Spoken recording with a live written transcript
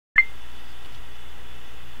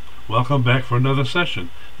Welcome back for another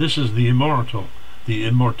session. This is the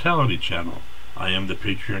Immortality channel. I am the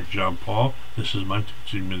Patriarch John Paul. This is my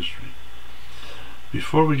teaching ministry.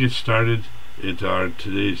 Before we get started into our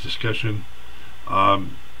today's discussion,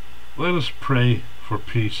 let us pray for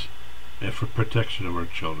peace and for protection of our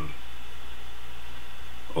children.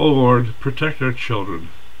 O Lord, protect our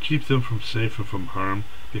children. Keep them from safe and from harm,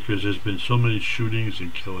 because there's been so many shootings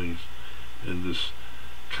and killings in this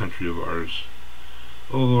country of ours.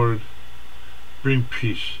 O Lord, bring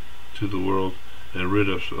peace to the world and rid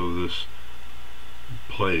us of this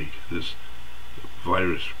plague, this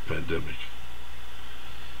virus pandemic.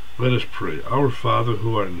 Let us pray. Our Father,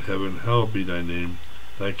 who art in heaven, hallowed be thy name.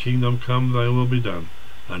 Thy kingdom come, thy will be done,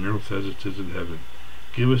 on earth as it is in heaven.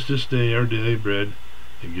 Give us this day our daily bread,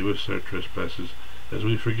 and give us our trespasses, as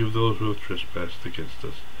we forgive those who have trespassed against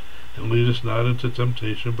us. And lead us not into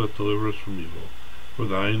temptation, but deliver us from evil. For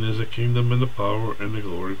thine is the kingdom and the power and the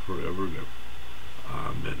glory forever and ever.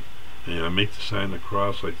 Amen. And I make the sign of the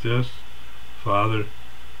cross like this: Father,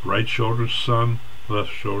 right shoulder, Son,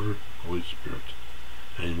 left shoulder, Holy Spirit.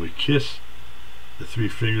 And we kiss the three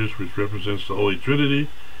fingers, which represents the Holy Trinity.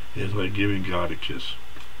 It's like giving God a kiss.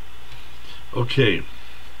 Okay,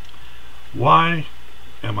 why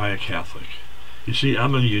am I a Catholic? You see,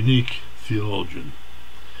 I'm a unique theologian.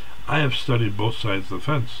 I have studied both sides of the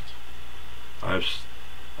fence. I've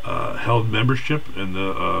held membership in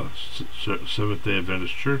the Seventh-day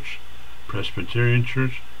Adventist Church, Presbyterian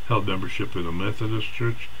Church, held membership in the Methodist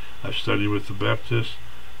Church. I've studied with the Baptists,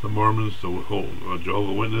 the Mormons, the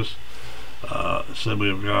Jehovah's Witness,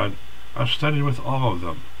 Assembly of God. I've studied with all of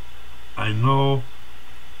them. I know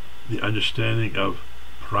the understanding of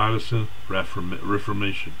Protestant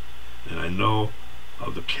Reformation, and I know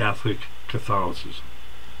of the Catholic Catholicism.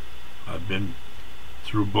 I've been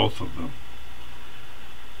through both of them.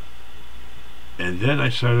 And then I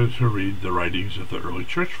started to read the writings of the early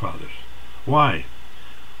church fathers. Why?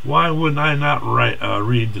 Why would I not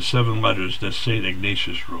read the 7 letters that St.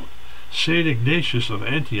 Ignatius wrote? St. Ignatius of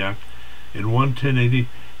Antioch in 1080,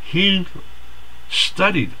 he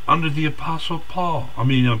studied under the Apostle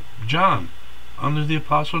John, under the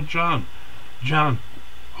Apostle John,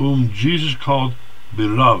 whom Jesus called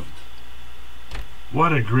beloved.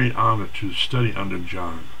 What a great honor to study under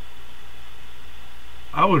John.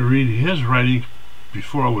 I would read his writing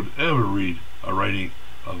before I would ever read a writing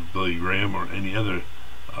of Billy Graham or any other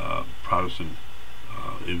Protestant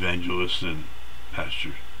evangelists and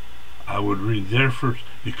pastors. I would read there first,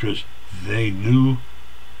 because they knew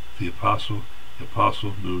the apostle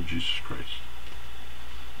knew Jesus Christ.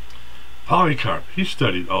 Polycarp, he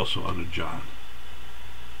studied also under John.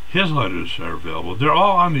 His letters are available. They're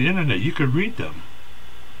all on the internet. You could read them.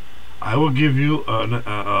 I will give you a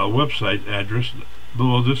website address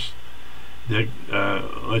below this that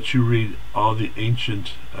lets you read all the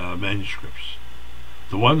ancient manuscripts.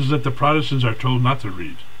 The ones that the Protestants are told not to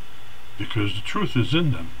read, because the truth is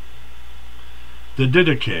in them. The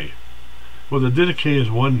Didache. Well, the Didache is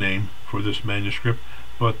one name for this manuscript,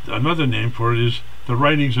 but another name for it is the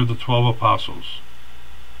writings of the 12 apostles.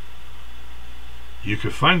 You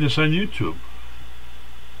can find this on YouTube.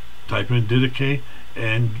 Type in Didache,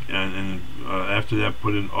 and after that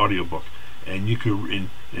put in audiobook, and you could in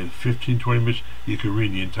 15-20 minutes you could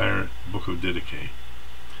read the entire book of Didache.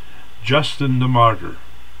 Justin the Martyr,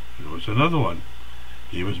 it was another one.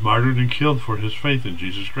 He was martyred and killed for his faith in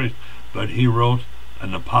Jesus Christ, but he wrote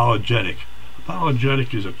an apologetic.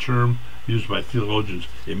 Apologetic is a term used by theologians.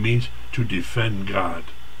 It means to defend God,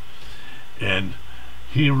 and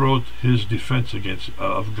he wrote his defense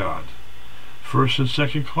of God. 1st and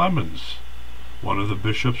 2nd Clemens, one of the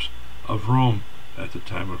bishops of Rome at the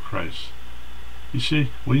time of Christ. You see,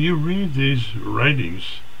 when you read these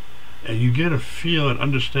writings and you get a feel and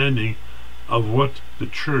understanding of what the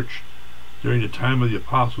church during the time of the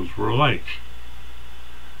apostles were like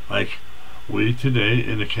we today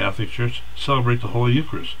in the Catholic Church celebrate the Holy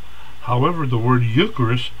Eucharist. However, the word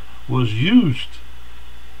Eucharist was used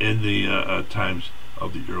in the times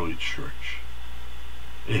of the early church.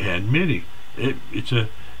 It had meaning. It's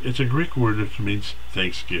a Greek word that means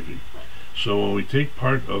thanksgiving. So when we take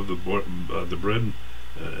part of the bread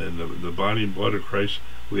and the body and blood of Christ,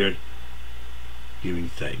 we are giving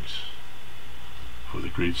thanks for the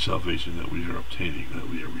great salvation that we are obtaining, that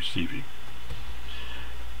we are receiving.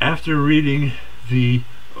 After reading the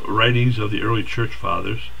writings of the early church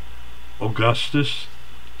fathers, Augustus,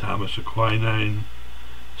 Thomas Aquinas,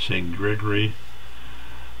 St. Gregory,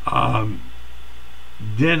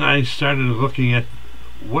 then I started looking at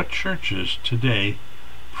what churches today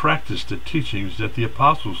practice the teachings that the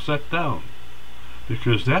apostles set down,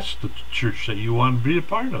 because that's the church that you want to be a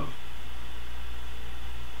part of.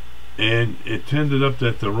 And it ended up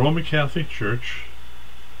that the Roman Catholic Church,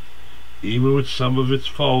 even with some of its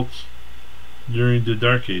faults during the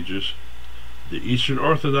Dark Ages, the Eastern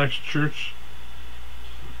Orthodox Church,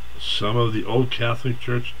 some of the Old Catholic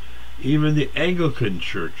Church, even the Anglican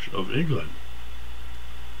Church of England,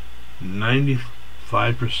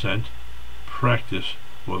 95% practice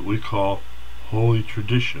what we call Holy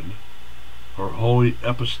Tradition or Holy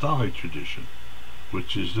Apostolic Tradition,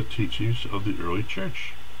 which is the teachings of the early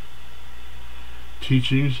Church.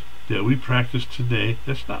 Teachings that we practice today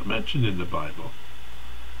that's not mentioned in the Bible.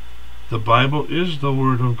 The Bible is the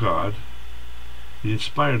Word of God, the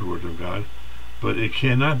inspired Word of God, but it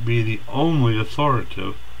cannot be the only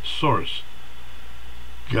authoritative source.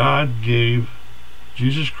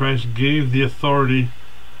 Jesus Christ gave the authority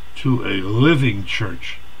to a living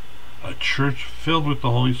church, a church filled with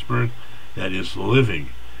the Holy Spirit that is living,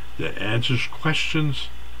 that answers questions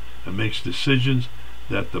and makes decisions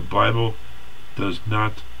that the Bible does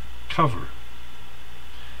not cover.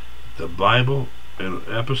 The Bible and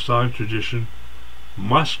apostolic tradition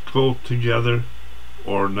must go together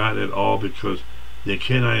or not at all, because they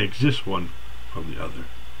cannot exist one from the other.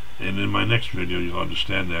 And in my next video you'll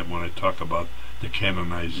understand that when I talk about the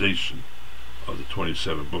canonization of the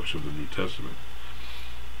 27 books of the New Testament.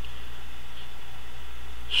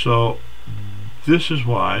 So this is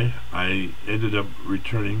why I ended up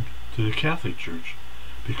returning to the Catholic Church,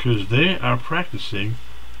 because they are practicing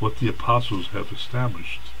what the apostles have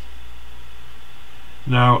established.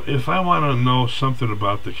 Now, if I want to know something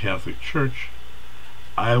about the Catholic Church,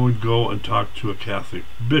 I would go and talk to a Catholic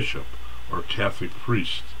bishop or Catholic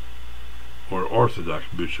priest or Orthodox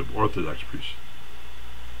bishop, Orthodox priest.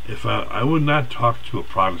 If I would not talk to a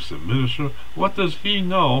Protestant minister. What does he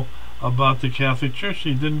know about the Catholic Church?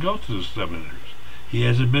 He didn't go to the seminaries. He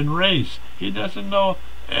hasn't been raised. He doesn't know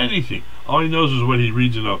anything. All he knows is what he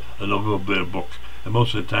reads in a little bit of book, and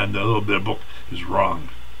most of the time that little bit of book is wrong.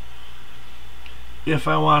 If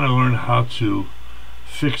I want to learn how to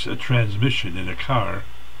fix a transmission in a car,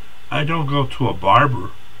 I don't go to a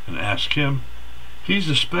barber and ask him. He's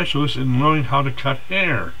a specialist in knowing how to cut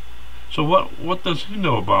hair. So what does he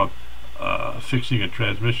know about fixing a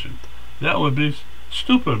transmission? That would be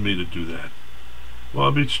stupid of me to do that. Well,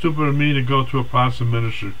 it'd be stupid of me to go to a Protestant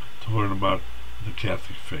minister to learn about the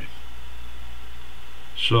Catholic faith.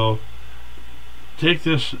 So take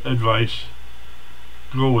this advice,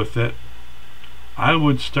 go with it. I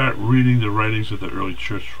would start reading the writings of the early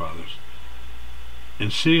church fathers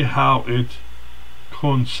and see how it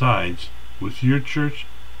coincides with your church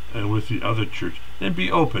and with the other church. And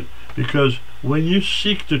be open, because when you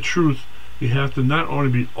seek the truth, you have to not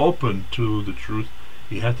only be open to the truth,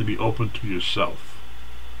 you have to be open to yourself.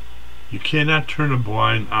 You cannot turn a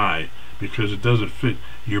blind eye because it doesn't fit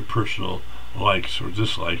your personal likes or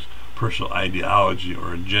dislikes, personal ideology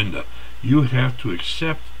or agenda. You have to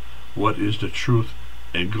accept what is the truth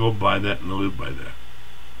and go by that and live by that.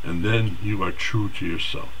 And then you are true to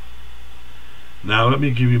yourself. Now let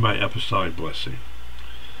me give you my apostolic blessing.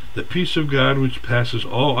 The peace of God, which passes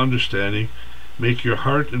all understanding, make your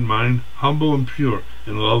heart and mind humble and pure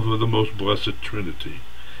in love of the most blessed Trinity.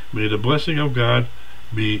 May the blessing of God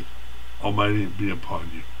be Almighty be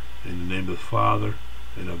upon you. In the name of the Father,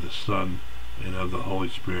 and of the Son, and of the Holy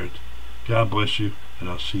Spirit. God bless you, and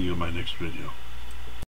I'll see you in my next video.